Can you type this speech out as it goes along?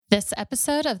This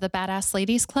episode of the Badass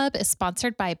Ladies Club is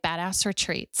sponsored by Badass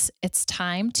Retreats. It's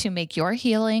time to make your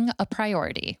healing a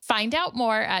priority. Find out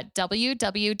more at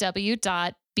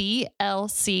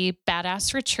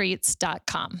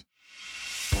www.blcbadassretreats.com.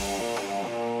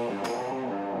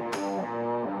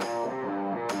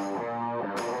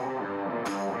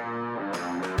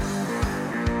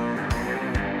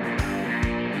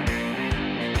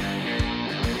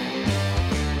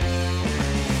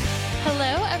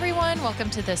 Welcome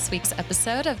to this week's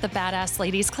episode of the Badass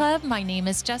Ladies Club. My name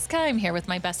is Jessica. I'm here with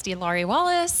my bestie, Laurie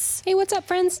Wallace. Hey, what's up,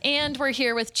 friends? And we're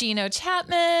here with Gino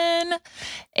Chapman.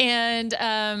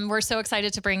 And we're so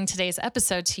excited to bring today's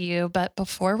episode to you. But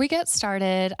before we get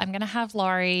started, I'm going to have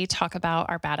Laurie talk about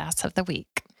our Badass of the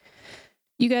Week.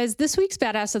 You guys, this week's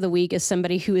Badass of the Week is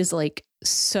somebody who is like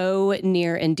so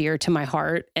near and dear to my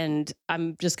heart. And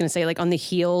I'm just going to say, like, on the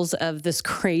heels of this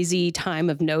crazy time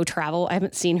of no travel, I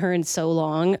haven't seen her in so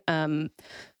long. I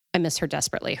miss her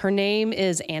desperately. Her name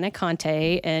is Anna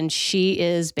Conte, and she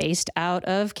is based out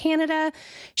of Canada.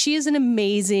 She is an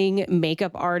amazing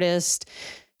makeup artist.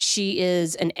 She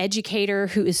is an educator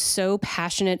who is so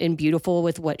passionate and beautiful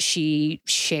with what she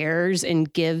shares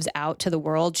and gives out to the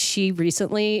world. She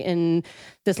recently, in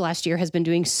this last year, has been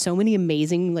doing so many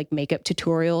amazing like makeup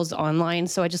tutorials online.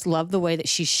 So I just love the way that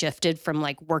she shifted from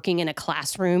like working in a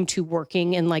classroom to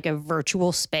working in like a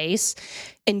virtual space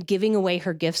and giving away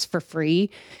her gifts for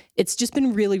free. It's just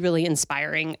been really, really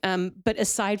inspiring. But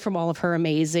aside from all of her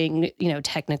amazing,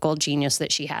 technical genius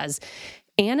that she has,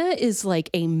 Anna is like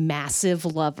a massive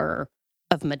lover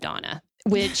of Madonna,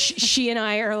 which she and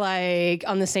I are like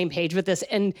on the same page with this.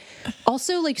 And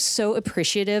also like so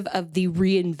appreciative of the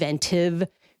reinventive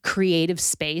creative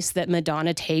space that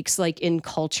Madonna takes like in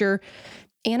culture.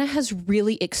 Anna has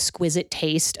really exquisite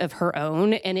taste of her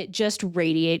own, and it just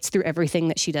radiates through everything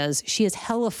that she does. She is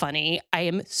hella funny. I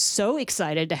am so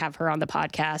excited to have her on the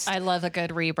podcast. I love a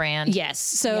good rebrand. Yes.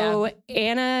 So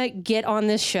Anna, get on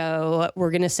this show.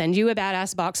 We're going to send you a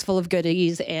badass box full of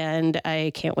goodies, and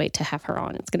I can't wait to have her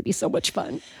on. It's going to be so much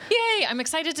fun. Yay. I'm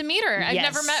excited to meet her. I've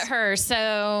never met her,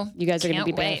 so you guys are going to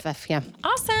be BFF. Yeah.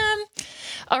 Awesome.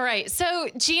 All right. So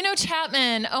Gino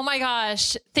Chapman, oh my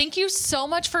gosh. Thank you so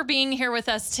much for being here with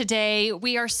us today.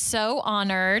 We are so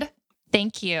honored.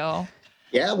 Thank you.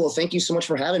 Yeah, well, thank you so much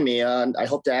for having me. I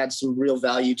hope to add some real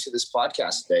value to this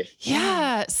podcast today.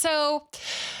 Yeah. So,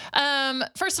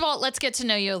 first of all, let's get to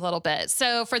know you a little bit.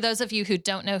 So for those of you who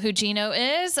don't know who Gino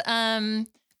is,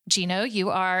 Gino, you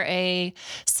are a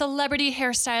celebrity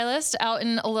hairstylist out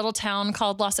in a little town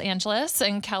called Los Angeles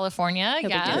in California.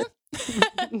 Yeah.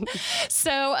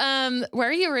 So, where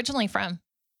are you originally from?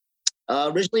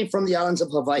 Originally from the islands of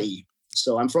Hawaii.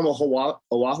 So I'm from Oahu,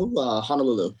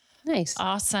 Honolulu. Nice.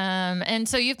 Awesome. And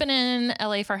so you've been in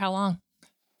LA for how long?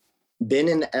 Been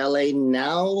in LA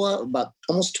now about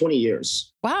almost 20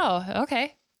 years. Wow.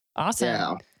 Okay. Awesome.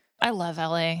 Yeah. I love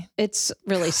LA. It's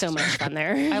really so much fun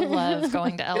there. I love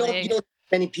going to LA.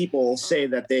 Many people say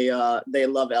that they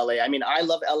love LA. I mean, I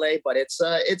love LA, but it's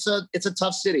a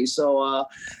tough city. So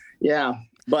yeah.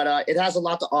 But it has a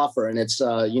lot to offer, and it's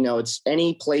it's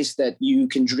any place that you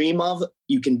can dream of,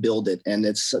 you can build it, and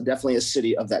it's definitely a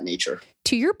city of that nature.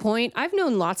 To your point, I've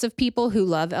known lots of people who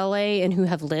love LA and who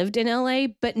have lived in LA,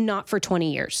 but not for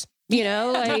 20 years.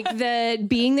 Like that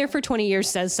being there for 20 years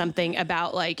says something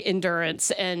about like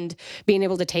endurance and being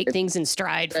able to take things in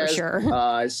stride for sure.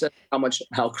 It says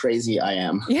how crazy I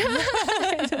am. Yeah,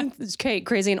 it's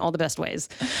crazy in all the best ways.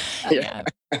 Yeah.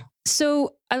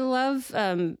 So I love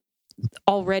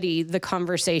already the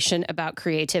conversation about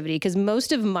creativity, because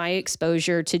most of my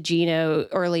exposure to Gino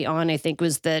early on, I think,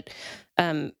 was that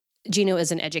Gino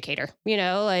is an educator,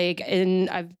 and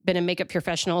I've been a makeup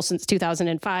professional since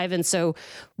 2005. And so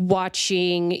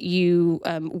watching you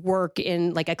work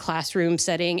in like a classroom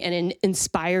setting and in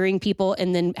inspiring people,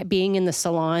 and then being in the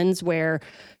salons where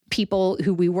people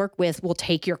who we work with will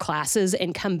take your classes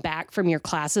and come back from your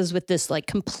classes with this like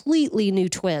completely new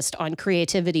twist on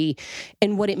creativity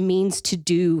and what it means to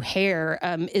do hair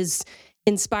is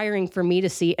inspiring for me to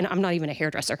see. And I'm not even a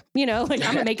hairdresser, like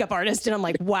I'm a makeup artist, and I'm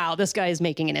like, wow, this guy is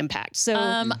making an impact. So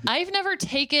I've never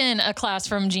taken a class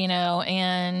from Gino,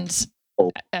 and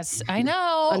as I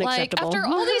know, like after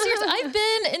all these years, I've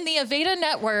been in the Aveda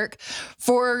network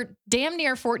for damn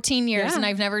near 14 years, and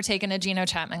I've never taken a Gino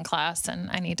Chapman class,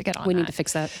 and I need to get on. We need to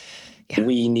fix that. Yeah.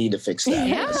 We need to fix that.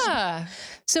 Yeah.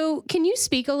 So can you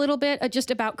speak a little bit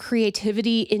just about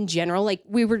creativity in general? Like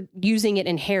we were using it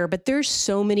in hair, but there's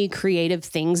so many creative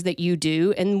things that you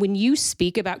do. And when you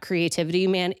speak about creativity,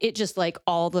 man, it just like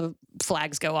all the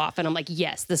flags go off. And I'm like,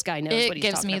 yes, this guy knows what he's talking about.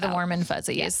 It gives me the warm and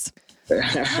fuzzies. Yes.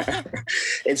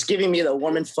 It's giving me the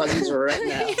warm and fuzzies right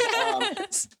now.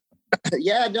 Yes.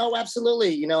 Yeah, no,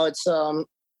 absolutely. It's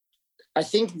I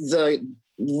think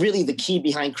the key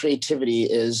behind creativity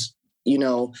is,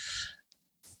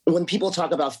 when people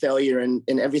talk about failure and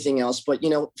everything else, but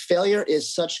failure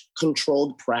is such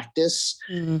controlled practice.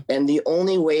 And the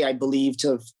only way I believe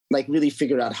to really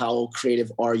figure out how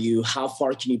creative are you, how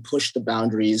far can you push the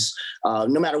boundaries,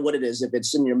 no matter what it is, if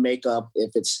it's in your makeup,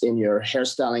 if it's in your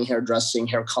hairstyling, hairdressing,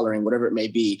 hair coloring, whatever it may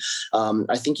be.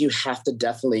 I think you have to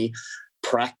definitely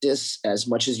practice as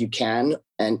much as you can.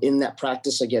 And in that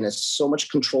practice, again, it's so much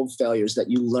controlled failures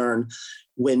that you learn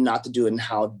when not to do it and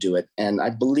how to do it. And I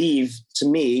believe, to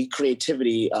me,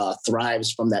 creativity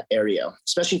thrives from that area,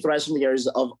 especially thrives from the areas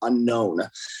of unknown.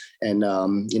 And,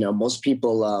 most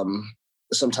people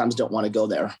sometimes don't want to go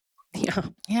there.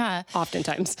 Yeah.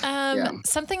 Oftentimes.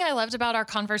 Something I loved about our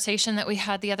conversation that we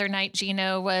had the other night,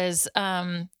 Gino, was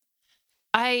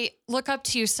I look up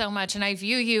to you so much, and I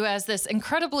view you as this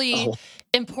incredibly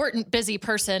important, busy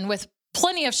person with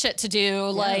plenty of shit to do,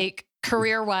 like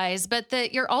career-wise, but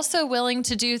that you're also willing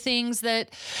to do things that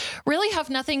really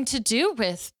have nothing to do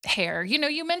with hair.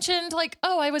 You mentioned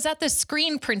I was at this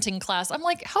screen printing class. I'm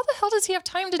like, how the hell does he have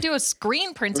time to do a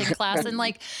screen printing class? And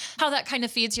how that kind of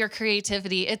feeds your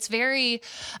creativity. It's very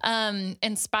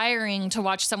inspiring to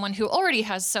watch someone who already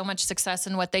has so much success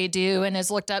in what they do and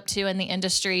is looked up to in the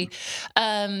industry,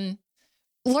 learn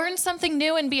something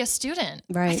new and be a student.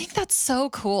 Right. I think that's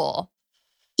so cool.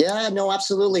 Yeah, no,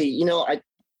 absolutely.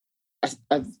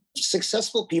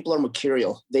 Successful people are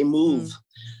mercurial. They move.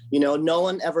 No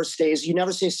one ever stays. You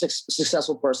never see a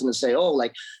successful person and say,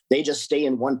 they just stay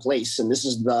in one place and this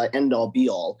is the end all be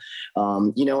all.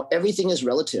 Everything is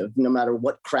relative, no matter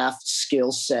what craft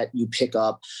skill set you pick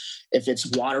up. If it's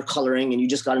watercoloring and you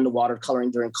just got into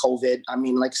watercoloring during COVID,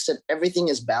 like I said, everything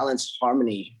is balance,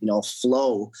 harmony,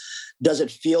 flow. Does it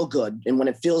feel good? And when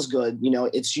it feels good,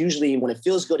 it's usually when it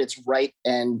feels good, it's right.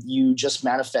 And you just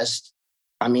manifest,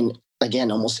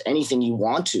 again, almost anything you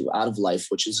want to out of life,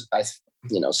 which is,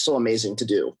 so amazing to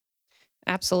do.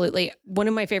 Absolutely. One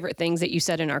of my favorite things that you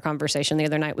said in our conversation the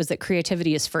other night was that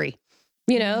creativity is free.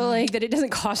 That it doesn't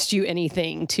cost you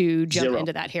anything to jump Zero.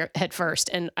 into that head first.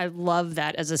 And I love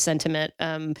that as a sentiment,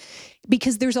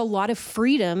 because there's a lot of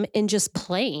freedom in just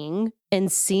playing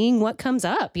and seeing what comes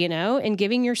up, and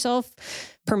giving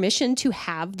yourself permission to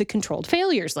have the controlled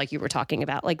failures like you were talking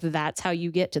about. That's how you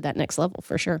get to that next level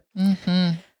for sure.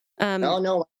 No,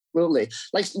 absolutely.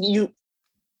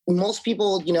 Most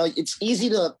people, it's easy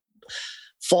to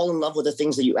fall in love with the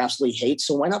things that you absolutely hate.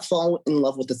 So why not fall in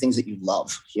love with the things that you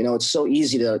love? It's so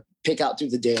easy to pick out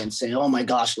through the day and say, oh my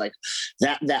gosh,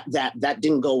 that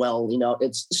didn't go well.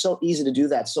 It's so easy to do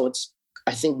that. So it's,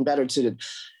 I think, better to,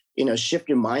 shift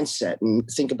your mindset and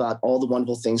think about all the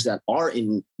wonderful things that are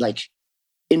in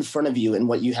front of you and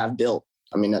what you have built.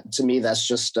 To me, that's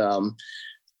just,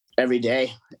 every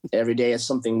day is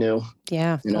something new.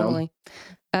 Yeah, totally.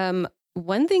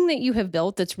 One thing that you have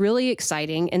built that's really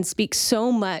exciting and speaks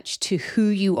so much to who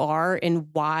you are and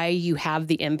why you have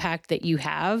the impact that you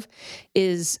have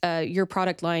is your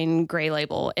product line, Gray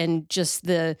Label, and just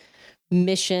the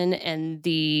mission and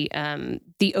the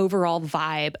overall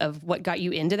vibe of what got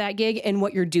you into that gig and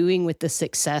what you're doing with the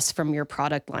success from your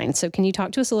product line. So can you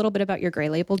talk to us a little bit about your Gray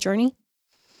Label journey?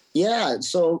 Yeah,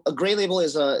 so a Gray Label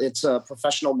it's a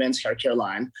professional men's hair care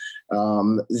line.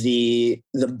 The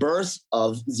birth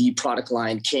of the product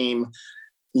line came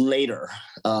later.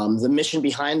 The mission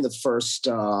behind the first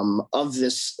of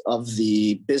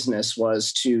the business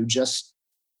was to just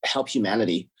help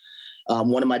humanity.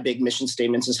 One of my big mission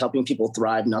statements is helping people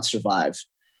thrive, not survive.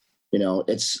 I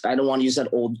don't want to use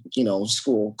that old,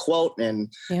 school quote and,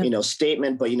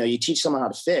 statement, but, you teach someone how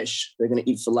to fish, they're going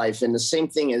to eat for life. And the same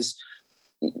thing is,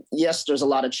 yes, there's a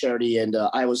lot of charity. And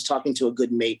I was talking to a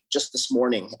good mate just this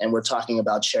morning, and we're talking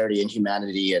about charity and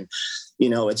humanity. And,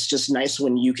 it's just nice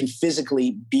when you can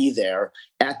physically be there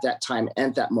at that time,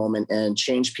 at that moment, and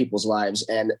change people's lives.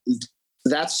 And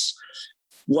that's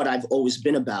what I've always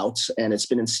been about. And it's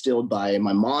been instilled by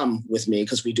my mom with me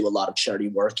because we do a lot of charity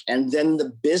work. And then the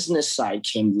business side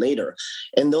came later.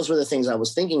 And those were the things I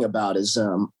was thinking about is,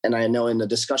 and I know in the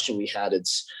discussion we had,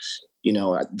 it's,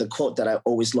 the quote that I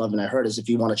always love and I heard is, if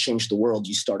you want to change the world,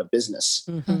 you start a business.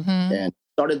 And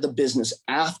started the business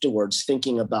afterwards,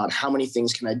 thinking about how many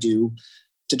things can I do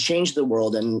to change the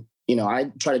world. And,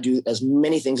 I try to do as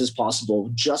many things as possible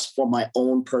just for my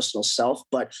own personal self.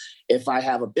 But if I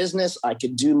have a business, I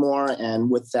could do more. And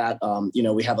with that,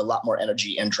 we have a lot more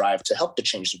energy and drive to help to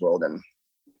change the world. And,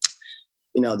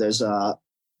 there's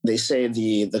they say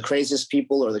the craziest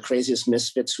people or the craziest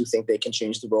misfits who think they can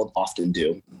change the world often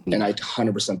do. And I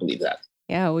 100% believe that.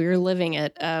 Yeah, we were living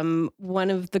it. One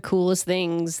of the coolest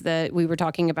things that we were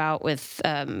talking about with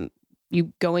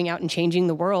you going out and changing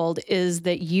the world is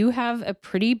that you have a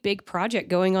pretty big project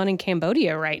going on in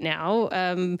Cambodia right now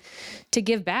to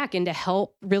give back and to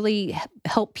really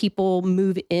help people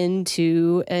move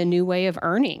into a new way of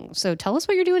earning. So tell us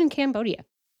what you're doing in Cambodia.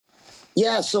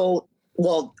 Yeah, so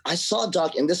well, I saw a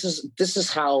doc, and this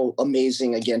is how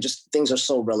amazing, again, just things are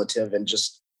so relative and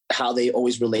just how they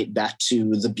always relate back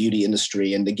to the beauty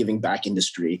industry and the giving back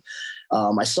industry.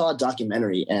 I saw a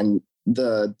documentary, and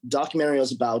the documentary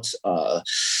was about, I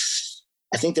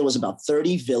think there was about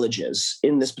 30 villages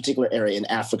in this particular area in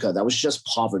Africa that was just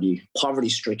poverty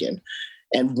stricken.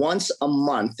 And once a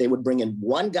month, they would bring in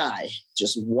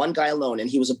just one guy alone. And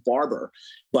he was a barber,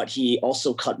 but he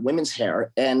also cut women's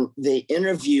hair. And they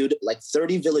interviewed like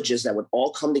 30 villages that would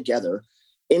all come together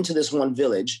into this one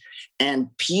village.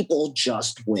 And people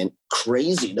just went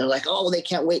crazy. They're like, oh, they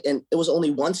can't wait. And it was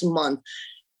only once a month,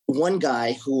 one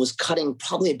guy who was cutting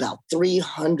probably about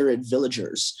 300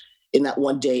 villagers in that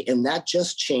one day. And that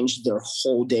just changed their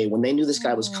whole day when they knew this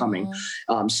guy was coming.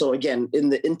 So again, in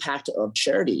the impact of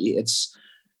charity, it's,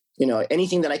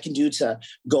 anything that I can do to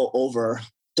go over,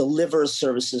 deliver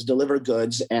services, deliver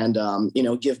goods, and,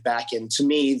 give back. And to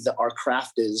me, our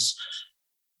craft has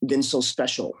been so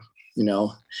special.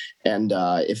 And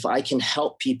if I can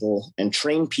help people and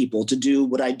train people to do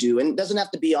what I do, and it doesn't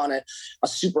have to be on a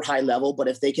super high level, but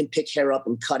if they can pick hair up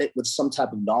and cut it with some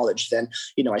type of knowledge, then,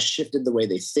 I shifted the way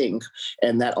they think.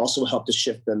 And that also helped to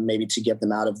shift them, maybe to get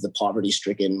them out of the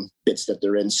poverty-stricken bits that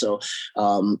they're in. So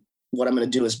what I'm going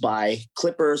to do is buy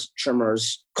clippers,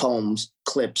 trimmers, combs,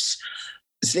 clips,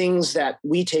 things that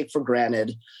we take for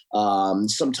granted.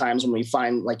 Sometimes when we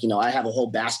find, I have a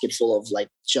whole basket full of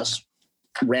just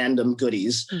random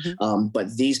goodies,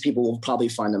 but these people will probably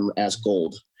find them as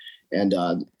gold. And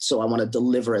so I want to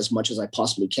deliver as much as I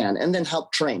possibly can and then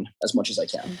help train as much as I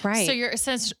can. Right. So you're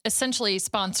essentially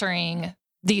sponsoring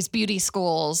these beauty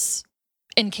schools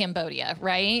in Cambodia,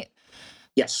 right?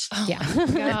 Yes. Oh Yeah. my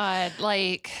God.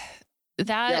 Like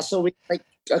that. Yeah. So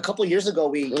a couple of years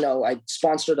ago, I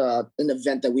sponsored an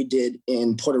event that we did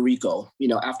in Puerto Rico.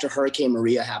 After Hurricane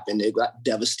Maria happened, it got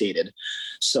devastated.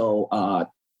 So I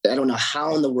don't know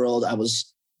how in the world I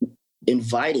was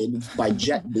invited by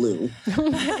JetBlue.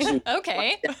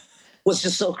 Okay. It was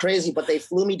just so crazy, but they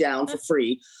flew me down for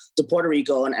free to Puerto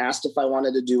Rico and asked if I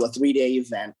wanted to do a 3-day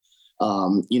event,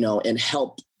 and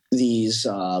help these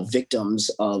victims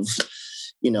of,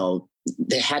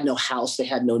 they had no house, they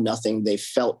had no nothing, they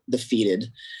felt defeated.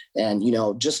 And,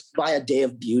 just by a day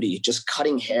of beauty, just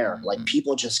cutting hair,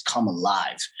 people just come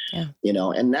alive,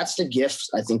 and that's the gift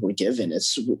I think we're given.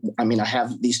 I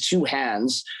have these 2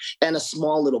 hands and a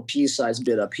small little pea-sized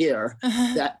bit up here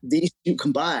that these 2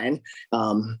 combine,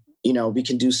 we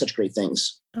can do such great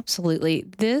things. Absolutely.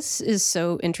 This is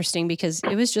so interesting because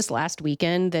it was just last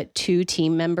weekend that 2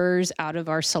 team members out of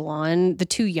our salon, the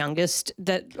 2 youngest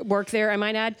that work there, I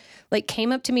might add,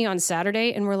 came up to me on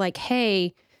Saturday and were like,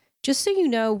 hey, just so you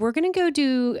know, we're going to go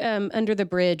do Under the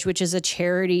Bridge, which is a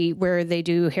charity where they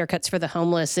do haircuts for the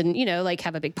homeless and,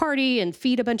 have a big party and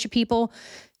feed a bunch of people.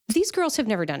 These girls have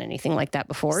never done anything like that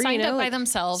before. Signed up by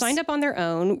themselves. Signed up on their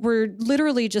own. We're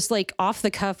literally just off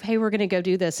the cuff. Hey, we're going to go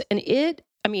do this. And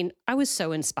I was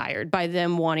so inspired by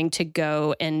them wanting to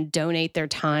go and donate their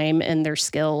time and their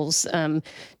skills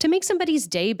to make somebody's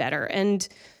day better. And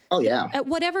oh, yeah, at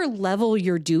whatever level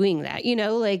you're doing that,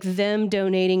 them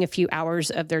donating a few hours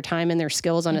of their time and their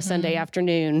skills on a Sunday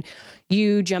afternoon,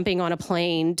 you jumping on a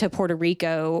plane to Puerto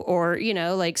Rico or,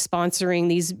 sponsoring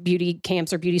these beauty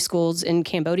camps or beauty schools in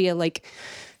Cambodia,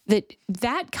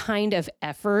 that kind of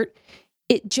effort,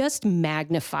 it just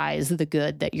magnifies the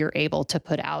good that you're able to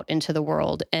put out into the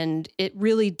world. And it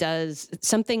really does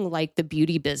something like the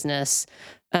beauty business.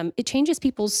 It changes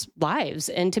people's lives,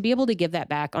 and to be able to give that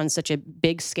back on such a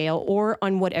big scale or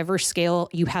on whatever scale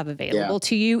you have available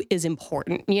to you is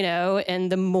important,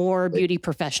 and the more beauty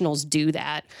professionals do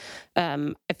that,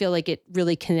 I feel like it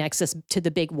really connects us to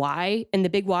the big why. And the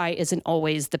big why isn't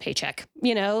always the paycheck,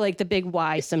 the big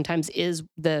why sometimes is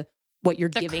what you're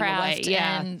giving craft away.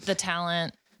 And the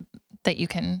talent that you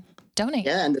can donate.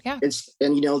 Yeah. And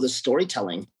the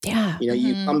storytelling. Yeah.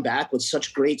 You come back with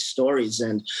such great stories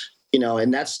and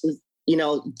that's,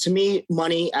 to me,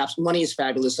 money is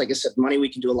fabulous. Like I said, money, we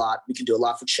can do a lot. We can do a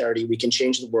lot for charity. We can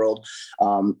change the world.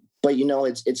 But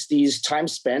it's these time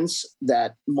spent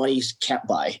that money can't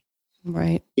buy.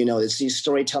 Right. It's these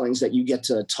storytellings that you get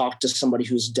to talk to somebody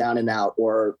who's down and out,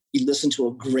 or you listen to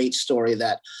a great story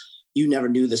that, you never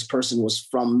knew this person was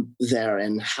from there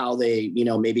and how they,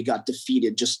 maybe got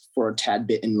defeated just for a tad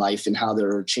bit in life and how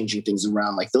they're changing things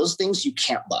around. Like those things you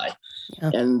can't buy.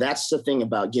 Yeah. And that's the thing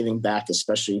about giving back,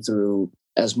 especially through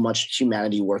as much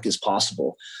humanity work as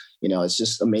possible. It's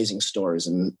just amazing stories.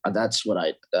 And that's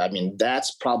what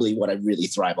that's probably what I really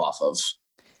thrive off of.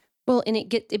 Well, and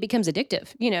it becomes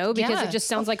addictive, because it just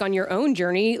sounds like on your own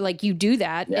journey, like you do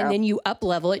that and then you up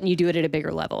level it and you do it at a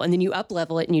bigger level, and then you up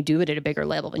level it and you do it at a bigger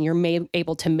level, and you're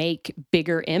able to make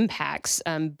bigger impacts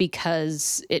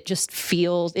because it just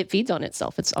feeds on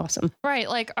itself. It's awesome. Right.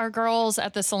 Like our girls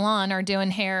at the salon are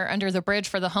doing hair under the bridge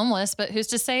for the homeless, but who's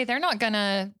to say they're not going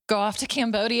to go off to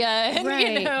Cambodia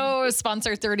and,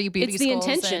 sponsor 30 beauty schools. It's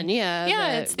the intention.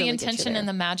 It's the intention and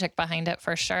the magic behind it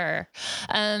for sure.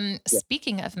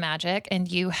 Speaking of magic,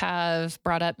 and you have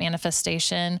brought up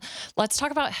manifestation, let's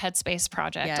talk about Headspace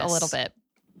Project a little bit.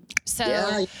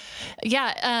 So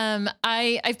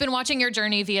I've been watching your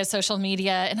journey via social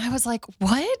media, and I was like,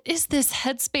 what is this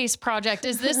Headspace Project?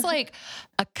 Is this like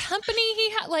a company he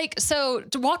had? So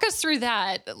to walk us through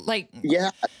that,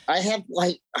 I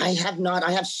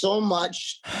have so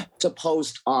much to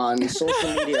post on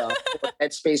social media for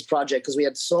Headspace Project because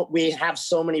we have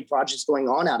so many projects going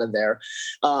on out of there.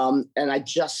 And I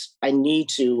need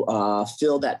to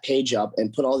fill that page up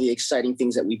and put all the exciting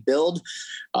things that we build,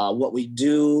 what we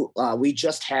do. We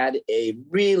just had a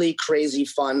really crazy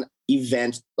fun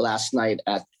event last night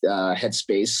at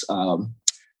Headspace.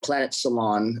 Planet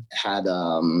Salon had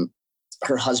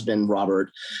her husband,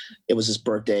 Robert. It was his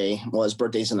birthday. Well, his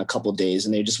birthday's in a couple of days,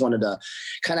 and they just wanted to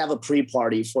kind of have a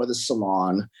pre-party for the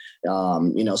salon.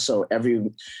 So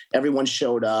everyone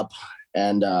showed up.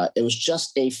 And it was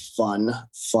just a fun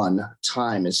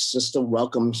time. It's just to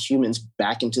welcome humans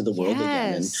back into the world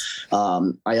again.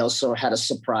 And I also had a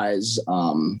surprise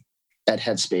at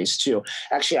Headspace too.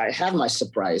 Actually, I have my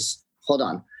surprise. Hold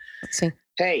on. Let's see.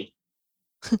 Hey.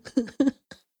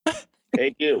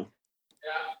 Hey, you.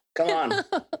 Come on.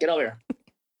 Get over here.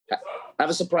 I have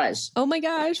a surprise. Oh my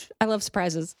gosh. I love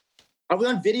surprises. Are we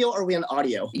on video or are we on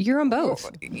audio? You're on both.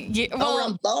 We're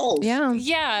on both. Yeah.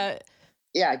 Yeah.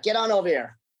 Yeah, get on over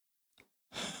here.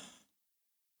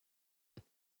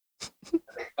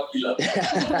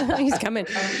 He's coming.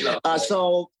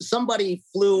 So somebody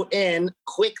flew in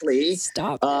quickly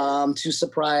to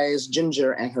surprise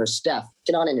Ginger and her Steph.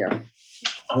 Get on in here.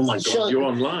 Oh my God, you're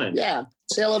online. Yeah.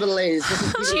 Say hello to the ladies. This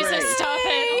is Peter Gray. Jesus, stop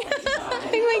it.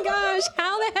 Oh my gosh,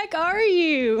 how the heck are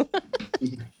you?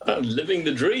 I'm living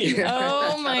the dream.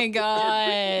 Oh my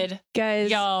God. Guys,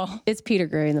 y'all, it's Peter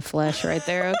Gray in the flesh right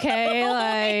there,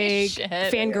 okay?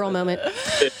 Fangirl moment.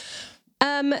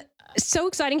 So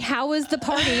exciting. How was the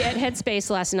party at Headspace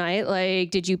last night?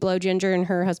 Did you blow Ginger and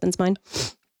her husband's mind?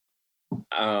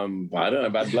 I don't know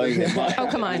about blowing their mind. Oh,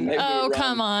 come on.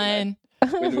 Come on.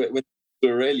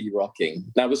 We're really rocking.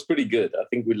 That was pretty good. I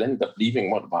think we'll end up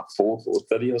leaving, about 4:30 or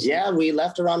something? Yeah, we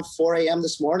left around 4 a.m.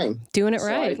 this morning. Doing it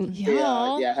right.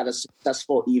 Had a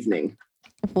successful evening.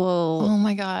 Whoa. Oh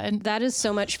my God. That is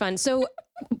so much fun. So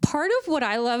part of what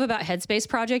I love about Headspace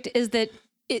Project is that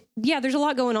there's a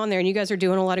lot going on there and you guys are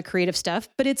doing a lot of creative stuff,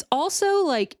 but it's also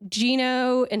like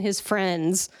Gino and his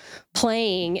friends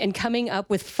playing and coming up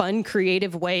with fun,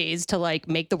 creative ways to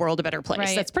make the world a better place.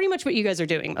 Right. That's pretty much what you guys are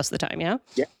doing most of the time. Yeah.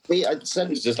 Yeah. It's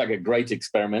just like a great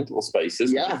experimental space,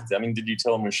 isn't it? I mean, did you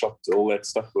tell them we shot all that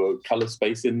stuff for color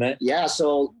space in there? Yeah.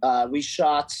 So we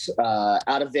shot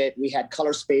out of it. We had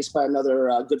color space by another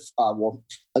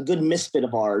a good misfit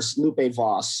of ours, Lupe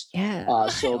Voss. Yeah.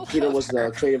 So Peter was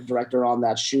the creative director on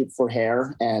that shoot for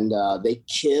Hair, and they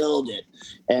killed it.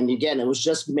 And again, it was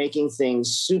just making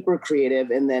things super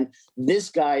creative. And then this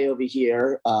guy over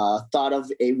here thought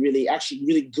of a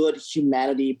really good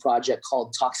humanity project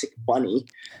called Toxic Bunny.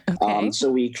 Okay.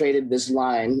 So we created this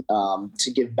line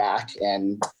to give back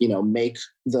and, make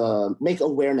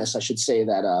awareness, I should say,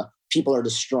 that people are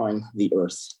destroying the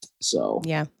earth. So,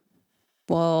 yeah.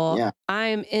 Well,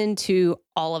 I'm into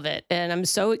all of it. And I'm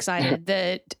so excited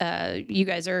that you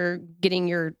guys are getting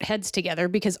your heads together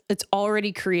because it's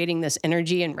already creating this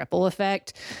energy and ripple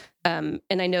effect. And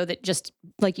I know that just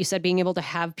like you said, being able to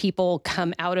have people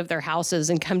come out of their houses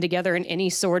and come together in any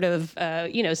sort of,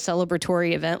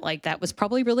 celebratory event like that was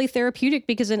probably really therapeutic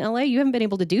because in LA, you haven't been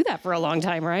able to do that for a long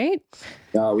time, right?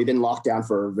 We've been locked down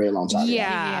for a very long time.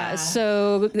 Yeah.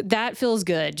 So that feels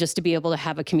good just to be able to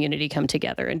have a community come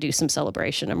together and do some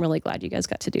celebration. I'm really glad you guys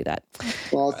got to do that.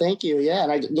 Well, thank you. Yeah.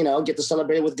 And I get to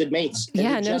celebrate it with good mates.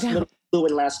 And no doubt. Flew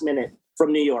in last minute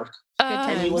from New York.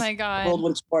 Oh my God.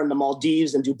 Whirlwind tour in the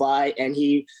Maldives and Dubai, and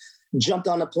he jumped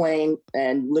on a plane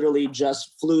and literally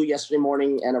just flew yesterday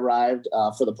morning and arrived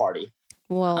for the party.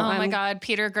 Well, oh my God,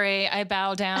 Peter Gray, I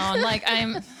bow down. Like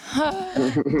I'm.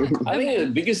 I think the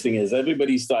biggest thing is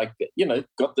everybody's like,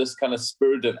 got this kind of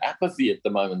spirit of apathy at the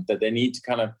moment that they need to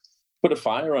kind of put a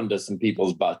fire under some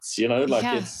people's butts,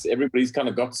 it's everybody's kind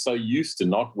of got so used to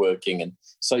not working and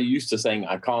so used to saying,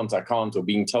 I can't, or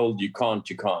being told you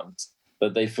can't,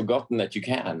 that they've forgotten that you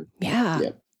can. Yeah.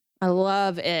 I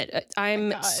love it.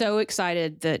 I'm so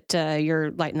excited that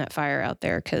you're lighting that fire out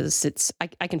there because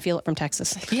I can feel it from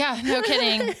Texas. Yeah, no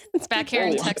kidding. It's back here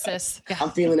in Texas. Yeah.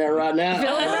 I'm feeling it right now.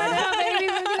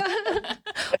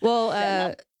 Well,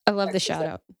 I love the shout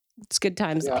out. It's good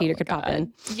times that Peter could pop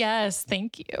in. Yes,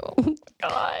 thank you.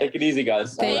 God. Take it easy,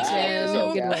 guys. Thank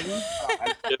you. Good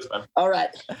one. Cheers, man. All right.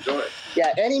 Enjoy it.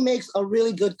 Yeah, Eddie makes a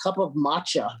really good cup of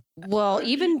matcha. Well,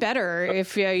 even better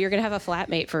if you're going to have a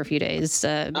flatmate for a few days.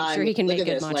 Make sure he can make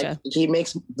good matcha. Like, he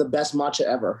makes the best matcha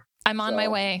ever. I'm on my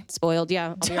way. Spoiled. Yeah,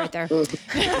 I'll be right there.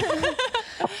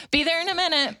 Be there in a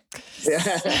minute.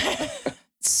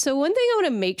 So one thing I want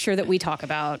to make sure that we talk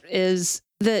about is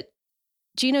that,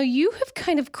 Gino, you have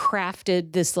kind of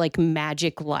crafted this like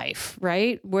magic life,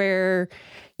 right? Where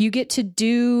you get to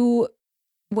do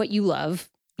what you love,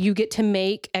 you get to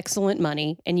make excellent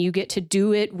money, and you get to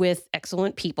do it with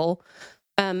excellent people.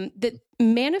 That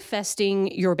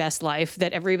manifesting your best life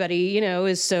that everybody,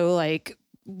 is so like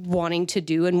wanting to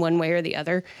do in one way or the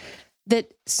other,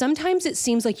 that sometimes it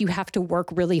seems like you have to work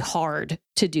really hard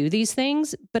to do these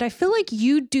things. But I feel like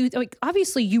you do, like,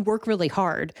 obviously you work really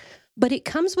hard, but it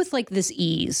comes with like this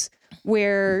ease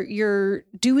where you're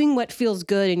doing what feels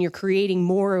good and you're creating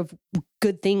more of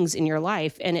good things in your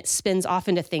life. And it spins off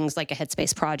into things like a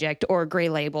Headspace project or a Gray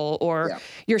Label or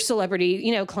your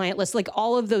celebrity, client list. Like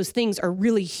all of those things are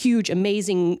really huge,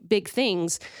 amazing, big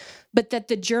things. But that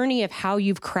the journey of how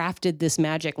you've crafted this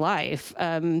magic life,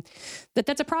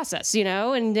 that's a process,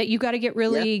 and that you got to get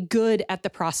really good at the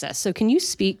process. So can you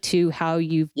speak to how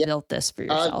you've built this for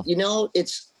yourself?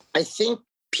 I think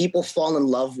people fall in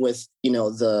love with,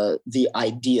 the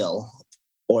ideal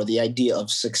or the idea of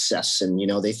success. And,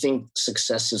 they think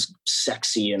success is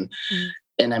sexy and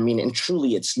I mean, and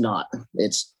truly it's not.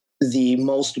 It's the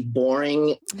most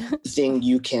boring thing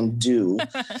you can do.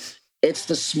 It's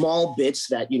the small bits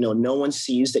that, no one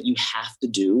sees that you have to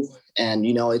do. And,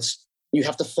 you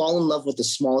have to fall in love with the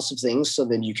smallest of things so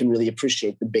then you can really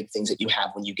appreciate the big things that you have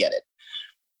when you get it.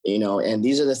 And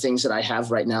these are the things that I have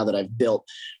right now that I've built.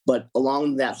 But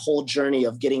along that whole journey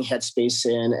of getting Headspace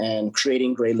in and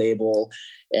creating Gray Label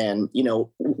and,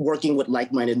 working with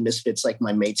like-minded misfits like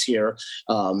my mates here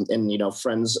and,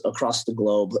 friends across the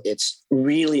globe, it's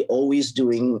really always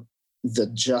doing the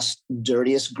just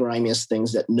dirtiest, grimiest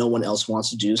things that no one else wants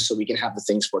to do so we can have the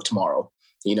things for tomorrow,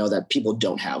 that people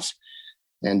don't have.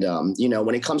 And,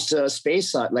 when it comes to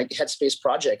space, like Headspace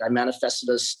Project, I manifested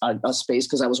a space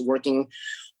because I was working.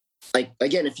 Like,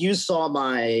 again, if you saw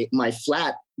my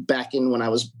flat back in when I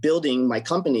was building my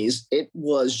companies, it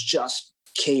was just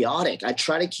chaotic. I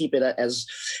try to keep it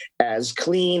as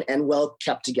clean and well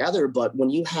kept together. But when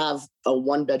you have a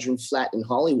 1-bedroom flat in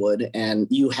Hollywood and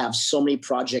you have so many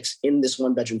projects in this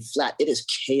 1-bedroom flat, it is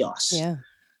chaos. Yeah.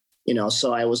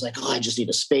 So I was like, I just need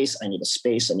a space. I need a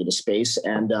space.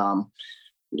 And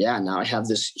now I have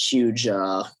this huge,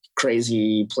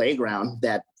 crazy playground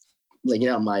that,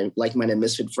 my like-minded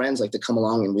misfit friends like to come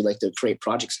along and we like to create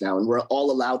projects now. And we're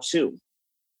all allowed to.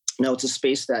 It's a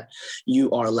space that you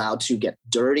are allowed to get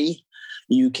dirty.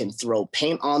 You can throw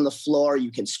paint on the floor.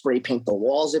 You can spray paint the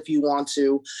walls if you want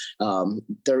to.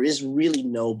 There is really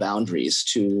no boundaries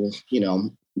to,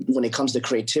 when it comes to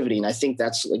creativity. And I think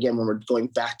that's, again, when we're going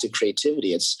back to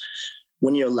creativity, it's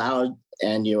when you're allowed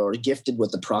and you're gifted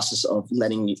with the process of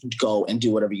letting you go and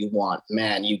do whatever you want,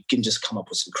 man, you can just come up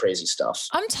with some crazy stuff.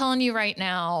 I'm telling you right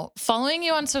now, following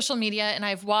you on social media, and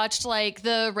I've watched like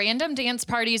the random dance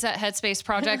parties at Headspace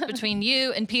Project between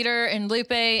you and Peter and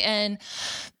Lupe and,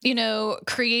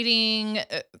 creating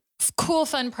cool,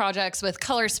 fun projects with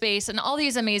Color Space and all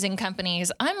these amazing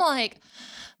companies. I'm like,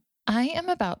 I am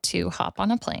about to hop on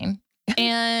a plane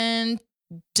and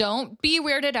don't be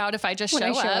weirded out if I just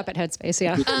show up at Headspace.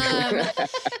 Yeah.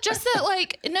 Just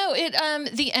that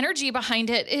the energy behind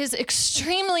it is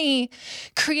extremely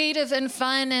creative and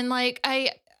fun. And like,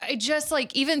 I just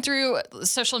like, even through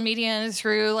social media and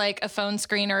through like a phone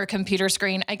screen or a computer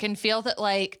screen, I can feel that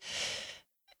like,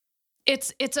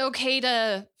 it's okay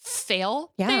to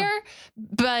fail there,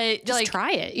 but just like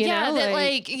try it, that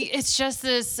like it's just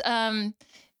this,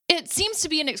 it seems to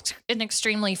be an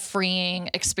extremely freeing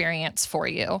experience for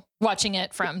you watching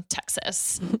it from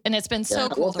Texas. And it's been so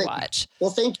cool to watch. Well,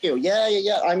 thank you.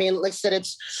 Yeah. I mean, like I said,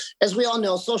 it's, as we all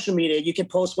know, social media, you can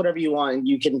post whatever you want and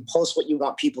you can post what you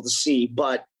want people to see.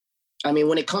 But I mean,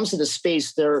 when it comes to the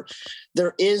space, there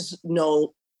is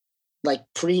no like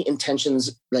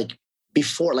pre-intentions, like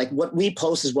before, like what we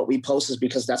post is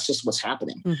because that's just what's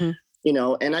happening. Mm-hmm. You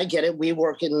know, and I get it. We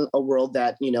work in a world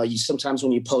that, you know, you sometimes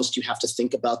when you post, you have to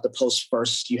think about the post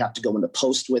first. You have to go into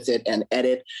post with it and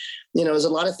edit. You know, there's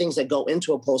a lot of things that go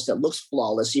into a post that looks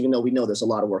flawless, even though we know there's a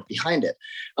lot of work behind it.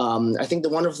 I think the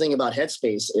wonderful thing about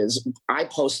Headspace is I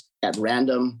post at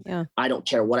random. Yeah. I don't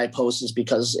care what I post, is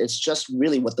because it's just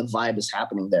really what the vibe is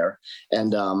happening there.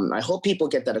 And I hope people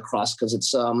get that across, because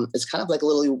it's kind of like a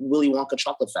little Willy Wonka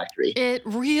chocolate factory. It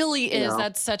really is. You know?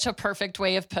 That's such a perfect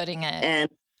way of putting it. And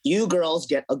you girls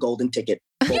get a golden ticket.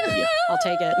 Both of you. I'll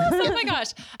take it. Oh my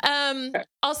gosh.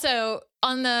 Also,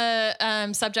 on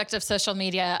the subject of social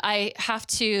media, I have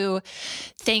to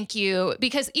thank you,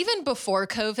 because even before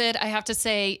COVID, I have to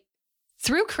say,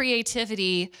 through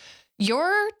creativity,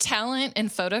 your talent in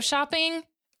photoshopping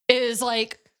is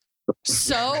like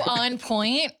so on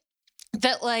point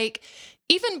that, like,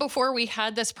 even before we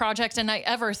had this project and I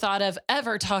ever thought of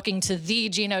ever talking to the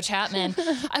Gino Chapman,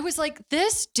 I was like,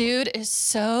 this dude is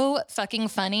so fucking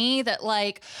funny that,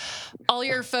 like, all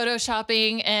your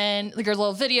photoshopping and your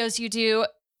little videos you do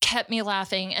kept me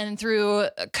laughing, and through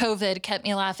COVID kept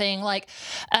me laughing. Like,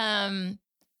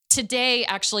 today,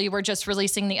 actually, we're just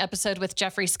releasing the episode with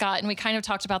Jeffrey Scott, and we kind of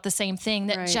talked about the same thing,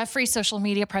 that Jeffrey's social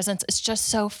media presence is just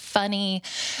so funny,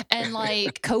 and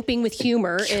like coping with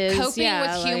humor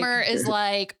is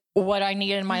like what I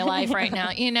need in my life right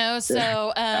now, you know?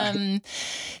 So,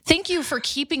 thank you for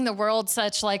keeping the world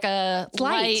such like a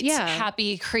light,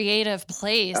 happy, creative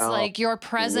place. Like, your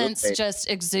presence just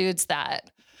exudes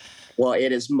that. Well,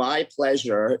 it is my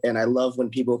pleasure. And I love when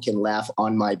people can laugh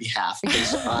on my behalf,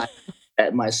 because I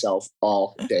at myself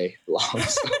all day long.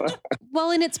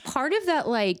 Well, and it's part of that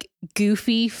like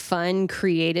goofy, fun,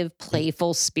 creative,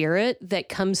 playful spirit that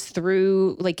comes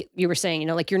through, like you were saying, you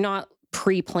know, like you're not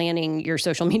pre-planning your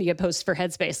social media posts for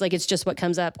Headspace. Like, it's just what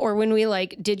comes up. Or when we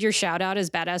like did your shout out as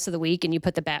Badass of the Week and you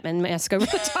put the Batman mask over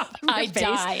the top of your face.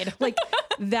 Died. Like,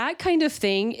 that kind of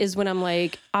thing is when I'm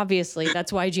like, obviously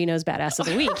that's why Gino's Badass of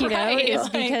the Week, you know, is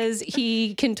because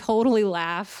he can totally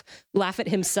laugh at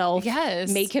himself,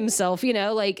 make himself, you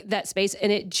know, like that space.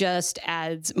 And it just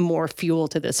adds more fuel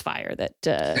to this fire that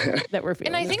we're feeling.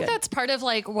 And I think that's part of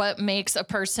like what makes a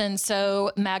person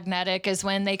so magnetic, is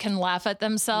when they can laugh at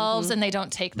themselves and they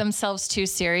don't take themselves too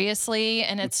seriously.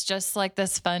 And it's just like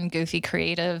this fun, goofy,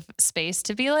 creative space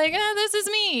to be like, this is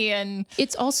me. And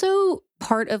it's also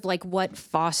part of like what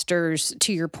fosters,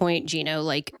 to your point, Gino,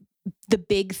 like the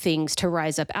big things to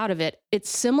rise up out of it. It's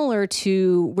similar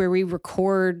to where we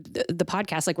record the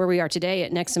podcast, like where we are today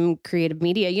at Nexum Creative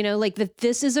Media, you know, like that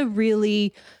this is a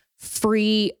really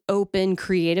free, open,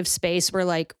 creative space where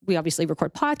like we obviously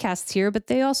record podcasts here, but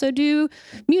they also do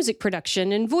music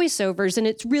production and voiceovers. And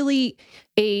it's really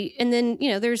and then, you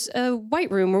know, there's a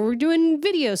white room where we're doing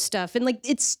video stuff. And like,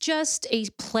 it's just a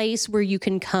place where you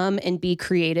can come and be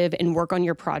creative and work on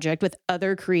your project with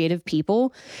other creative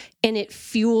people. And it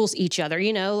fuels each other,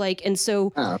 you know, like, and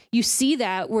so you see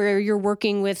that where you're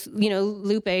working with, you know,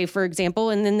 Lupe, for example,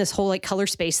 and then this whole like color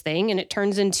space thing, and it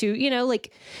turns into, you know,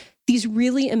 like, these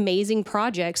really amazing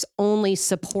projects only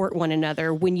support one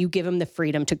another when you give them the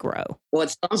freedom to grow. Well,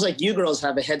 it sounds like you girls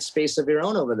have a headspace of your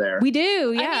own over there. We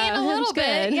do, yeah. I mean, a little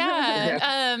bit,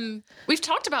 yeah. We've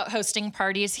talked about hosting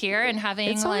parties here and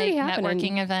having like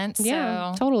networking events.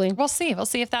 Yeah, so totally. We'll see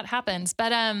if that happens.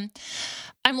 But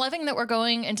I'm loving that we're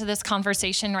going into this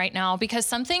conversation right now, because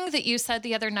something that you said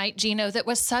the other night, Gino, that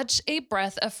was such a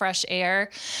breath of fresh air.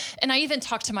 And I even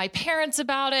talked to my parents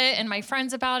about it and my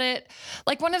friends about it.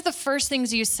 Like, one of the first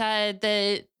things you said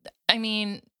that, I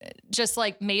mean, just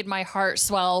like made my heart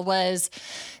swell was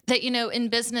that, you know, in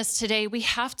business today, we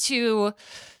have to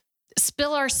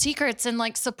spill our secrets and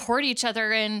like support each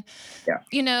other, and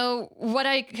you know, what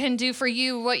I can do for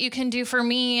you, what you can do for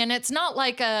me. And it's not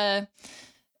like a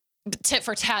tit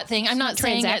for tat thing. I'm not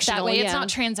saying it that way. It's not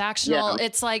transactional.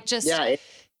 It's like just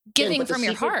giving from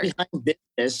your heart. Behind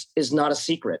business is not a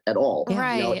secret at all.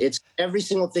 Right. You know, it's every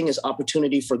single thing is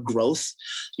opportunity for growth,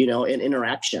 you know, and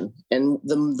interaction. And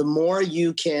the more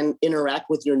you can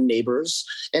interact with your neighbors,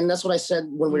 and that's what I said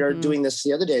when we were doing this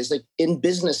the other day, is like, in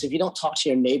business, if you don't talk to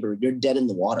your neighbor, you're dead in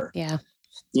the water. Yeah.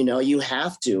 You know, you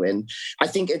have to. And I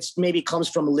think it's maybe comes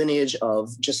from a lineage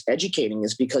of just educating,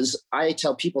 is because I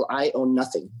tell people I own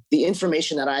nothing. The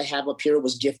information that I have up here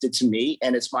was gifted to me,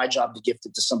 and it's my job to gift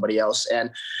it to somebody else.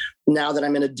 And now that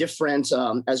I'm in a different,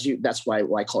 that's why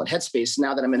I call it headspace.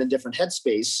 Now that I'm in a different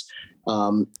headspace,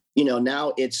 you know,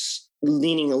 now it's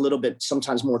leaning a little bit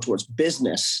sometimes more towards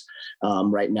business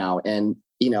right now. And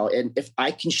and if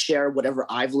I can share whatever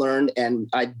I've learned, and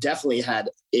I definitely had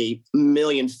a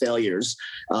million failures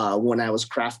when I was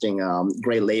crafting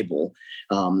Gray Label.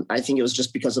 I think it was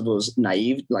just because it was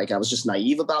naive. Like I was just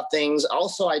naive about things.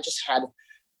 Also, I just had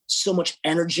so much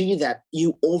energy that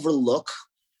you overlook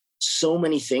so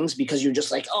many things because you're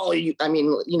just like,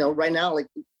 right now, like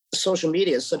social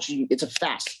media is it's a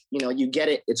fast, you get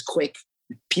it, it's quick.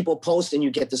 People post and you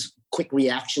get this quick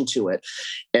reaction to it.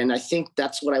 And I think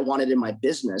that's what I wanted in my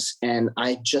business. And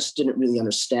I just didn't really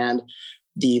understand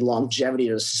the longevity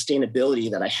or the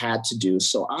sustainability that I had to do.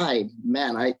 So I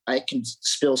can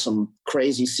spill some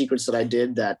crazy secrets that I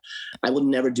did that I would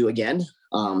never do again.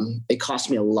 It cost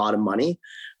me a lot of money,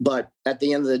 but at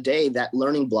the end of the day, that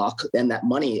learning block and that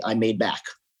money I made back,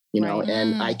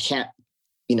 and I can't,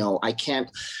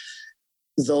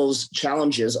 those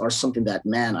challenges are something that,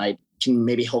 I can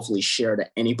maybe hopefully share to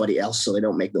anybody else so they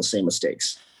don't make those same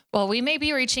mistakes. Well, we may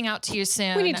be reaching out to you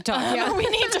soon. We need to talk. Yeah, we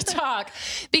need to talk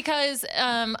because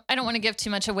I don't want to give too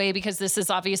much away because this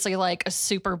is obviously like a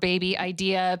super baby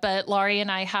idea. But Laurie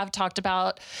and I have talked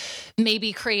about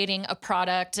maybe creating a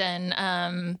product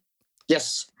and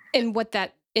yes, and what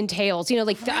that entails.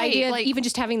 The idea of even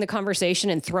just having the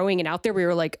conversation and throwing it out there. We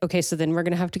were like, okay, so then we're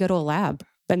going to have to go to a lab.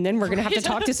 And then we're going to have to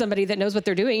talk to somebody that knows what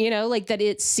they're doing, that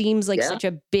it seems like such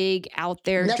a big out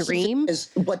there dream.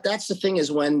 But that's the thing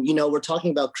is when, we're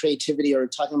talking about creativity or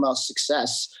talking about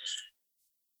success,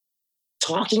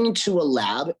 talking to a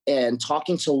lab and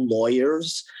talking to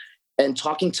lawyers and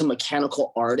talking to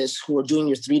mechanical artists who are doing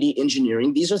your 3D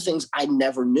engineering, these are things I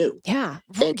never knew. Yeah.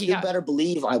 And you better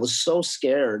believe I was so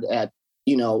scared at,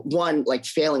 one, like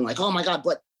failing, like, oh my God,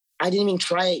 but I didn't even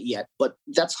try it yet, but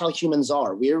that's how humans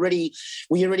are. We already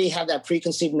have that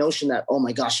preconceived notion that, oh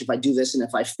my gosh, if I do this and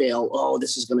if I fail,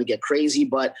 this is going to get crazy.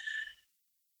 But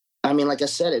I mean, like I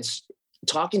said, it's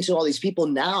talking to all these people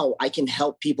now, I can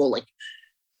help people. Like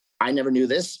I never knew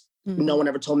this. Mm-hmm. No one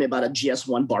ever told me about a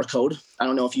GS1 barcode. I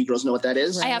don't know if you girls know what that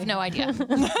is. I have no idea.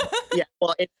 Yeah,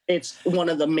 well, it's one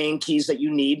of the main keys that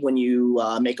you need when you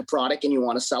make a product and you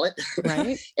want to sell it.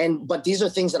 Right. But these are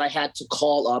things that I had to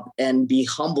call up and be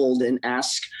humbled and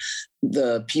ask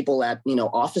the people at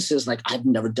offices. Like, I've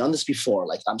never done this before.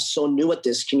 Like, I'm so new at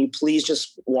this. Can you please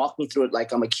just walk me through it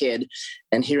like I'm a kid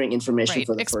and hearing information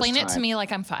for the first time? Explain it to me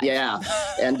like I'm 5. Yeah,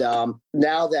 and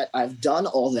now that I've done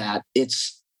all that,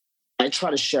 I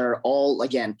try to share all,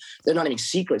 again, they're not even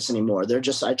secrets anymore.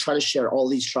 I try to share all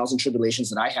these trials and tribulations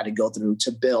that I had to go through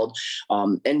to build.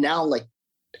 And now, like,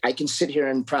 I can sit here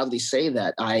and proudly say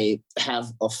that I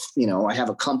have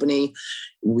a company.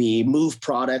 We move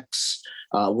products.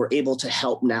 We're able to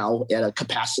help now at a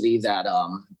capacity that,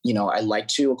 I like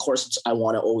to. Of course, I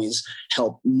want to always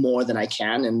help more than I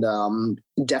can. And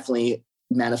definitely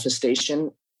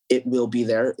manifestation, it will be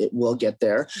there. It will get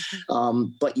there.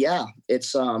 But yeah,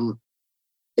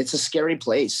 it's a scary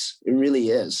place. It really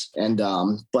is. And,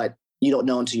 but you don't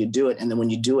know until you do it. And then when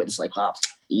you do it, it's like, wow,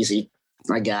 easy.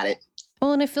 I got it.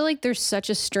 Well, and I feel like there's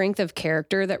such a strength of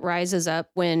character that rises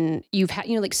up when you've had,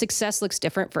 like success looks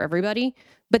different for everybody,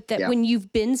 but that when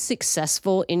you've been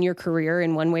successful in your career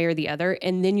in one way or the other,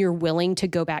 and then you're willing to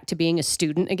go back to being a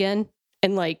student again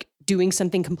and like doing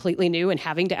something completely new and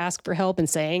having to ask for help and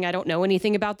saying, I don't know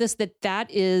anything about this, that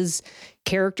is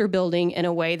character building in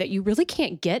a way that you really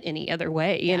can't get any other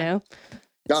way,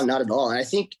 No, not at all. And I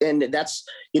think, and that's,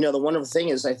 the wonderful thing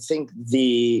is I think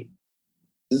the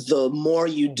more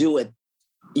you do it,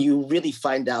 you really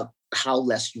find out how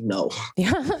less you know.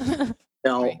 Yeah.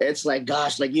 Right. It's like,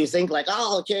 gosh, like you think like,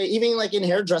 oh, okay, even like in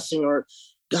hairdressing or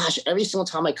gosh, every single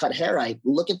time I cut hair, I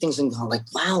look at things and go like,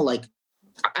 wow, like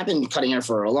I've been cutting hair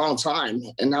for a long time.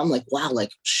 And now I'm like, wow,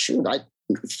 like, shoot, I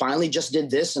finally just did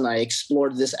this and I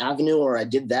explored this avenue or I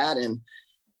did that. And,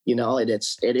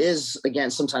 it is,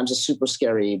 again, sometimes a super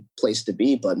scary place to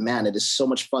be, but man, it is so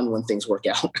much fun when things work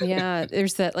out. Yeah.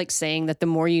 There's that like saying that the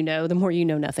more you know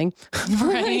nothing.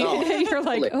 Right. Oh, You're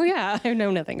like, oh yeah, I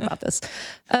know nothing about this.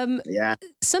 Yeah.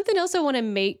 Something else I want to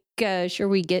make sure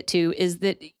we get to is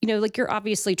that, like you're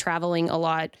obviously traveling a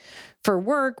lot for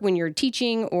work when you're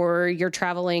teaching or you're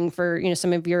traveling for,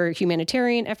 some of your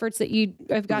humanitarian efforts that you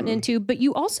have gotten into, but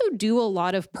you also do a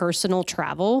lot of personal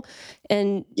travel.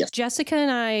 And yes. Jessica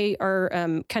and I are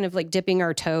kind of like dipping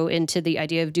our toe into the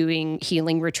idea of doing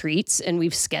healing retreats. And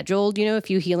we've scheduled, a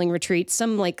few healing retreats,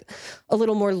 some like a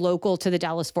little more local to the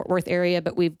Dallas-Fort Worth area,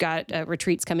 but we've got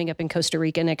retreats coming up in Costa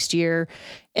Rica next year.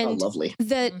 And lovely.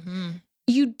 That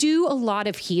you do a lot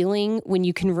of healing when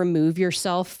you can remove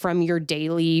yourself from your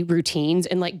daily routines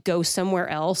and like go somewhere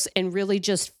else and really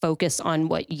just focus on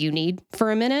what you need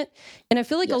for a minute. And I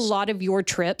feel like a lot of your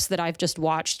trips that I've just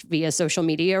watched via social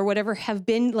media or whatever have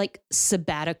been like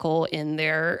sabbatical in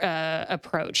their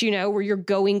approach, you know, where you're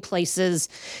going places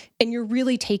and you're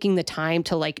really taking the time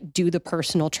to like do the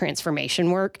personal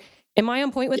transformation work. Am I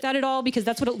on point with that at all? Because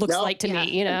that's what it looks like to me,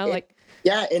 you know,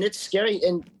 Yeah. And it's scary.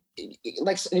 And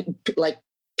like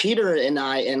Peter and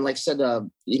I, and like I said,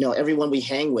 you know, everyone we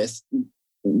hang with,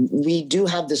 we do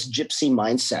have this gypsy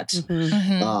mindset.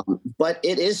 But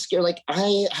it is scary. Like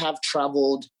I have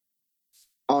traveled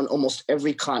on almost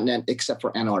every continent except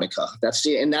for Antarctica. That's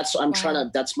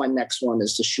my next one,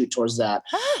 is to shoot towards that.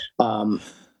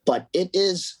 But it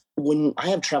is, when I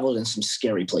have traveled in some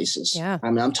scary places. Yeah. I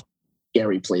mean, I'm talking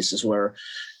scary places where,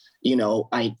 you know,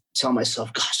 I tell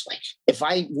myself, gosh, like if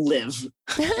I live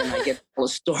and I get to tell a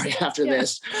story after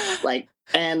this, like,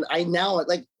 and I now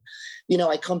like, you know,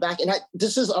 I come back and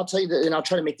I'll tell you, and I'll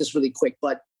try to make this really quick,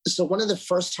 but so one of the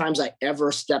first times I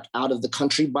ever stepped out of the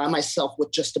country by myself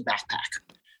with just a backpack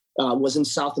was in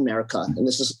South America. And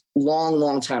this is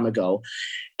long time ago.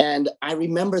 And I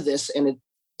remember this, and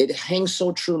it hangs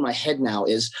so true in my head now,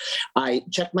 is I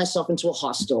checked myself into a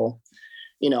hostel.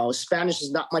 You know, Spanish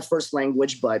is not my first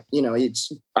language, but, you know,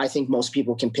 I think most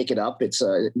people can pick it up. It's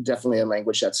definitely a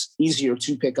language that's easier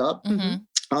to pick up.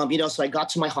 You know, so I got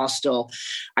to my hostel.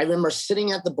 I remember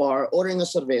sitting at the bar, ordering a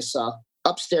cerveza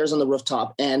upstairs on the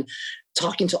rooftop and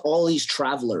talking to all these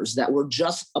travelers that were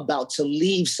just about to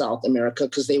leave South America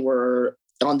because they were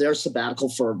on their sabbatical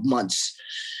for months.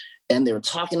 And they were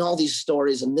talking all these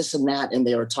stories and this and that. And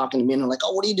they were talking to me and they're like,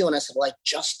 oh, what are you doing? I said, well, I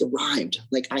just arrived.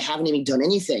 Like, I haven't even done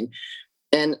anything.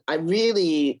 And I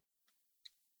really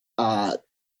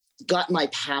got my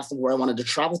path of where I wanted to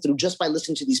travel through just by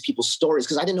listening to these people's stories,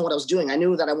 because I didn't know what I was doing. I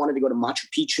knew that I wanted to go to Machu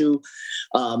Picchu.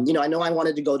 You know, I know I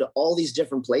wanted to go to all these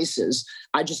different places.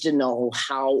 I just didn't know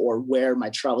how or where my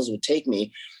travels would take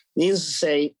me. Needless to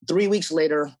say, 3 weeks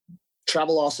later,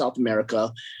 travel all South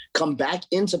America, come back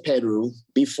into Peru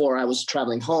before I was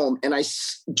traveling home. And I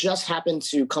just happened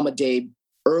to come a day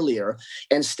earlier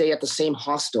and stay at the same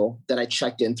hostel that I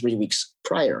checked in 3 weeks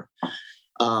prior.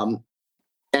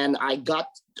 And I got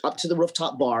up to the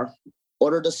rooftop bar,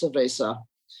 ordered a cerveza,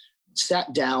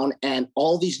 sat down, and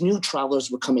all these new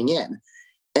travelers were coming in.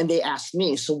 And they asked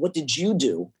me, so what did you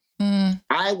do?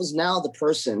 I was now the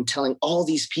person telling all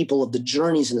these people of the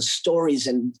journeys and the stories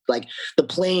and like the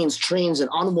planes, trains, and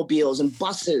automobiles and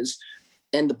buses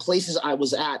and the places I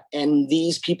was at. And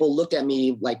these people looked at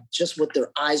me like just with their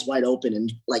eyes wide open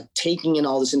and like taking in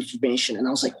all this information. And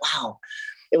I was like, wow,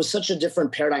 it was such a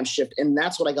different paradigm shift. And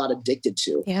that's what I got addicted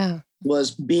to. Yeah. Was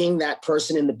being that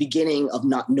person in the beginning of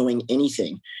not knowing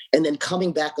anything and then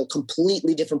coming back a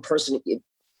completely different person. It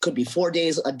could be 4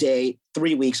 days, a day,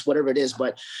 3 weeks, whatever it is.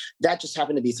 But that just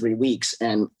happened to be 3 weeks.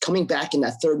 And coming back in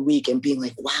that third week and being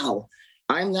like, wow,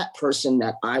 I'm that person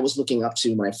that I was looking up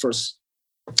to when I first,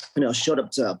 you know, showed up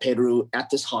to Peru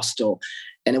at this hostel.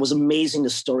 And it was amazing to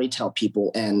storytell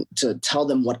people and to tell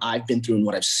them what I've been through and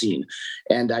what I've seen.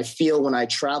 And I feel when I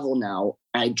travel now,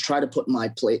 I try to put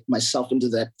myself into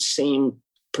that same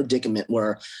predicament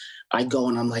where I go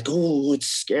and I'm like, oh, it's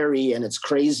scary and it's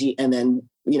crazy. And then,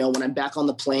 you know, when I'm back on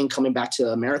the plane coming back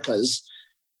to Americas,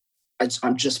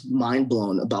 I'm just mind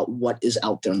blown about what is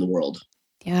out there in the world.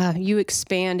 Yeah, you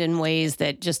expand in ways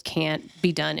that just can't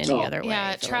be done any other way.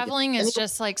 Yeah, traveling is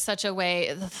just like such a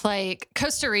way. Like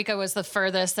Costa Rica was the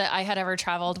furthest that I had ever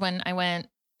traveled when I went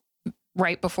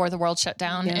right before the world shut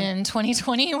down in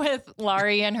 2020 with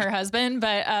Laurie and her husband.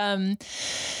 But,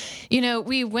 you know,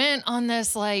 we went on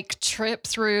this like trip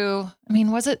through, I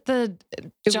mean, was it the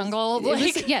jungle?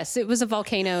 Yes, it was a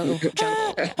volcano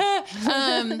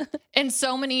jungle. And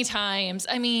so many times,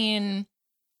 I mean,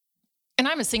 and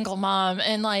I'm a single mom,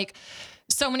 and like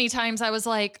so many times I was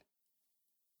like,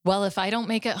 well, if I don't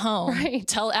make it home,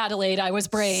 tell Adelaide I was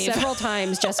brave. Several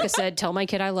times Jessica said, tell my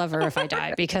kid I love her if I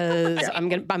die, because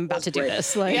I'm about to do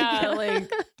this. Like,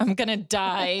 like I'm going to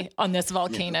die on this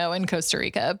volcano in Costa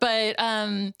Rica. But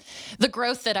the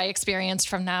growth that I experienced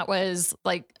from that was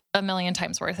like a million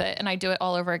times worth it. And I do it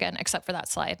all over again, except for that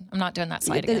slide. I'm not doing that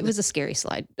slide again. It was a scary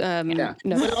slide. No.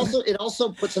 But it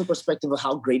also puts in perspective of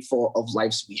how grateful of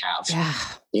lives we have. Yeah.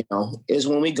 You know, is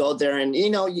when we go there and, you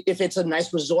know, if it's a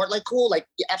nice resort, like cool, like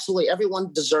absolutely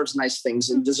everyone deserves nice things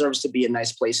and deserves to be in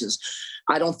nice places.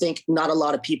 I don't think not a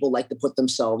lot of people like to put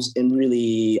themselves in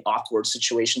really awkward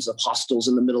situations of hostels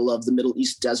in the middle of the Middle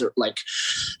East desert. Like,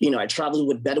 you know, I traveled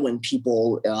with Bedouin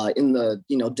people in the,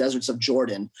 you know, deserts of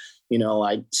Jordan. You know,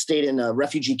 I stayed in a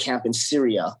refugee camp in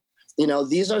Syria.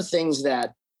 these are things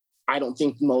that I don't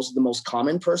think the most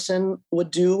common person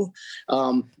would do.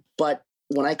 But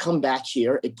when I come back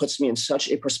here, it puts me in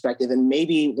such a perspective. And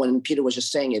maybe when Peter was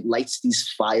just saying, it lights these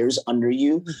fires under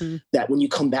you that when you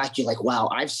come back, you're like, wow,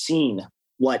 I've seen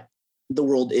what the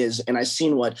world is. And I've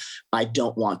seen what I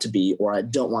don't want to be, or I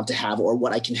don't want to have, or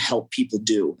what I can help people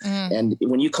do. And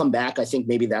when you come back, I think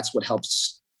maybe that's what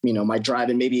helps, my drive,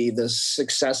 and maybe the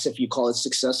success, if you call it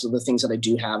success, of the things that I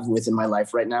do have within my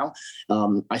life right now.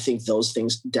 I think those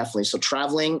things definitely. So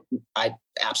traveling, I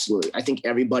think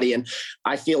everybody, and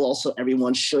I feel also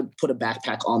everyone should put a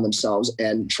backpack on themselves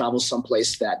and travel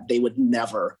someplace that they would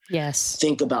never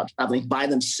think about traveling by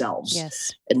themselves.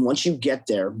 Yes. And once you get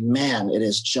there, man, it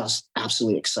is just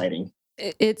absolutely exciting.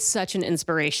 It's such an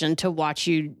inspiration to watch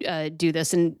you do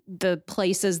this, and the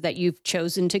places that you've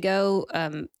chosen to go.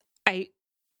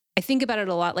 I think about it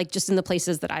a lot, like just in the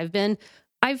places that I've been,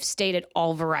 I've stayed at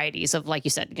all varieties of, like you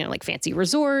said, like fancy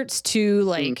resorts to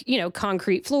like,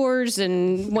 concrete floors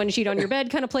and one sheet on your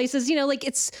bed kind of places, like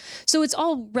it's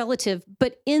all relative.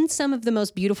 But in some of the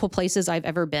most beautiful places I've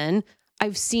ever been,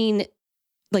 I've seen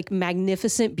like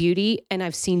magnificent beauty and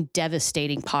I've seen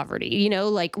devastating poverty,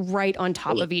 like right on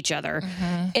top of each other.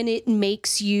 And it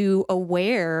makes you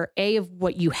aware, of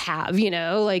what you have,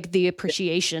 like the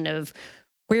appreciation of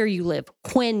where you live,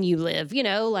 when you live,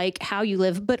 like how you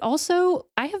live. But also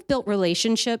I have built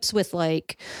relationships with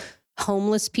like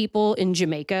homeless people in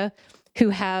Jamaica who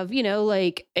have,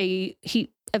 like a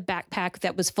backpack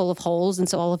that was full of holes. And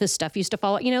so all of his stuff used to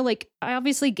fall out, like I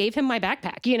obviously gave him my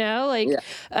backpack,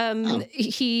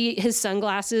 his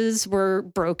sunglasses were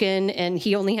broken and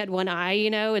he only had one eye,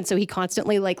 and so he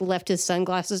constantly like left his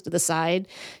sunglasses to the side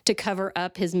to cover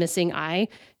up his missing eye.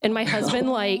 And my husband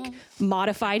like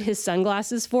modified his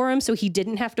sunglasses for him so he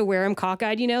didn't have to wear them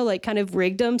cockeyed, like kind of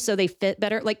rigged them so they fit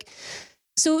better. Like,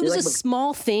 so it was a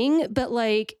small thing, but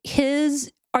like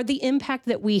the impact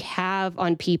that we have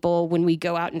on people when we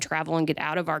go out and travel and get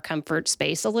out of our comfort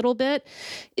space a little bit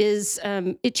is,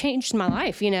 it changed my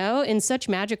life, in such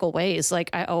magical ways.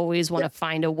 Like I always want to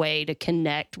find a way to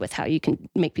connect with how you can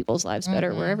make people's lives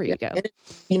better wherever you go.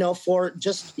 And, for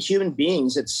just human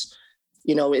beings, it's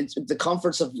the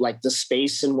comforts of like the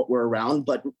space and what we're around,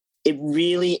 but it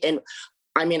really, and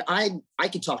I mean, I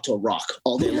could talk to a rock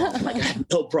all day long. Like I have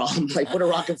no problem. Like put a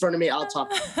rock in front of me, I'll talk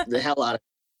the hell out of it.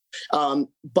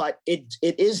 But it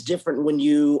is different when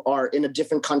you are in a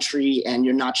different country and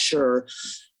you're not sure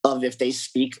of if they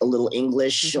speak a little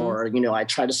English or, I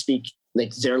try to speak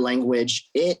like their language.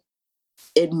 It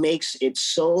makes it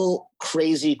so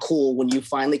crazy cool when you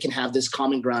finally can have this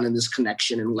common ground and this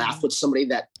connection and laugh with somebody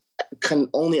that can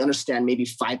only understand maybe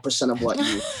 5% of what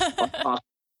you are talking about.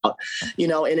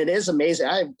 And it is amazing.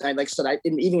 I like I said,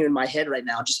 even in my head right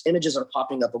now, just images are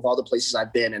popping up of all the places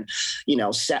I've been and,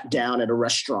 sat down at a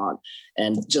restaurant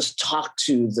and just talked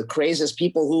to the craziest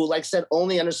people who, like I said,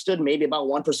 only understood maybe about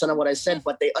 1% of what I said,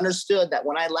 but they understood that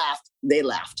when I laughed, they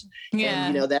laughed. Yeah.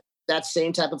 And, that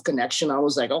same type of connection, I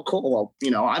was like, oh, cool.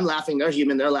 Well, I'm laughing, they're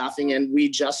human, they're laughing. And we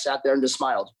just sat there and just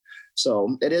smiled.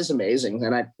 So it is amazing.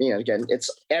 And again, it's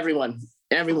everyone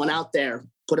out there,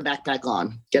 put a backpack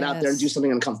on, get out there and do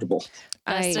something uncomfortable.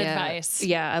 Best advice.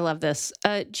 Yeah, I love this.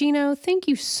 Gino, thank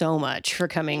you so much for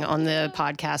coming on the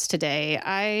podcast today.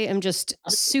 I am just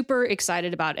super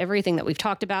excited about everything that we've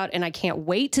talked about, and I can't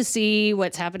wait to see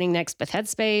what's happening next with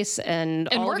Headspace and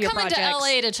all we're of your coming projects.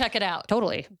 to LA to check it out.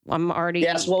 Totally. I'm already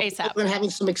Yes, well, ASAP. we've been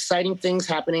having some exciting things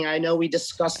happening. I know we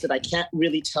discussed it. I can't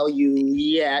really tell you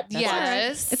yet.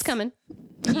 Yes. It's coming.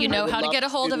 You know how to get a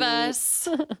hold of us.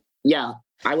 Yeah.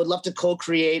 I would love to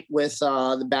co-create with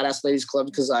the Badass Ladies Club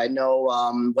because I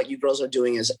know what you girls are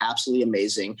doing is absolutely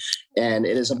amazing. And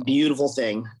it is a beautiful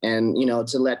thing. And,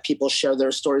 to let people share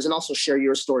their stories and also share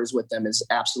your stories with them is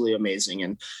absolutely amazing.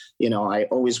 And, I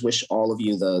always wish all of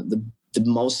you the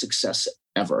most success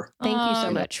ever. Thank you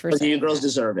so much for saying you girls that.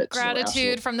 deserve it.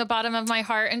 Gratitude from the bottom of my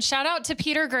heart. And shout out to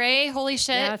Peter Gray. Holy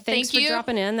shit. Yeah, thanks Thank you for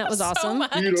dropping in. That was awesome.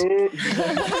 much.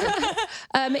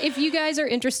 If you guys are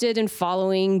interested in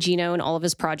following Gino and all of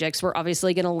his projects, we're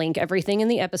obviously going to link everything in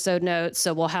the episode notes.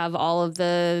 So we'll have all of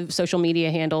the social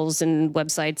media handles and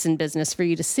websites and business for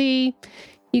you to see.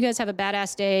 You guys have a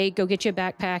badass day. Go get you a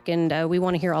backpack. And we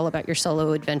want to hear all about your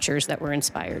solo adventures that were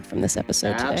inspired from this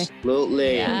episode today.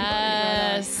 Absolutely.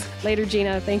 Yes. Later,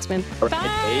 Gino. Thanks, man.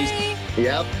 Bye.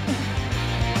 Yep.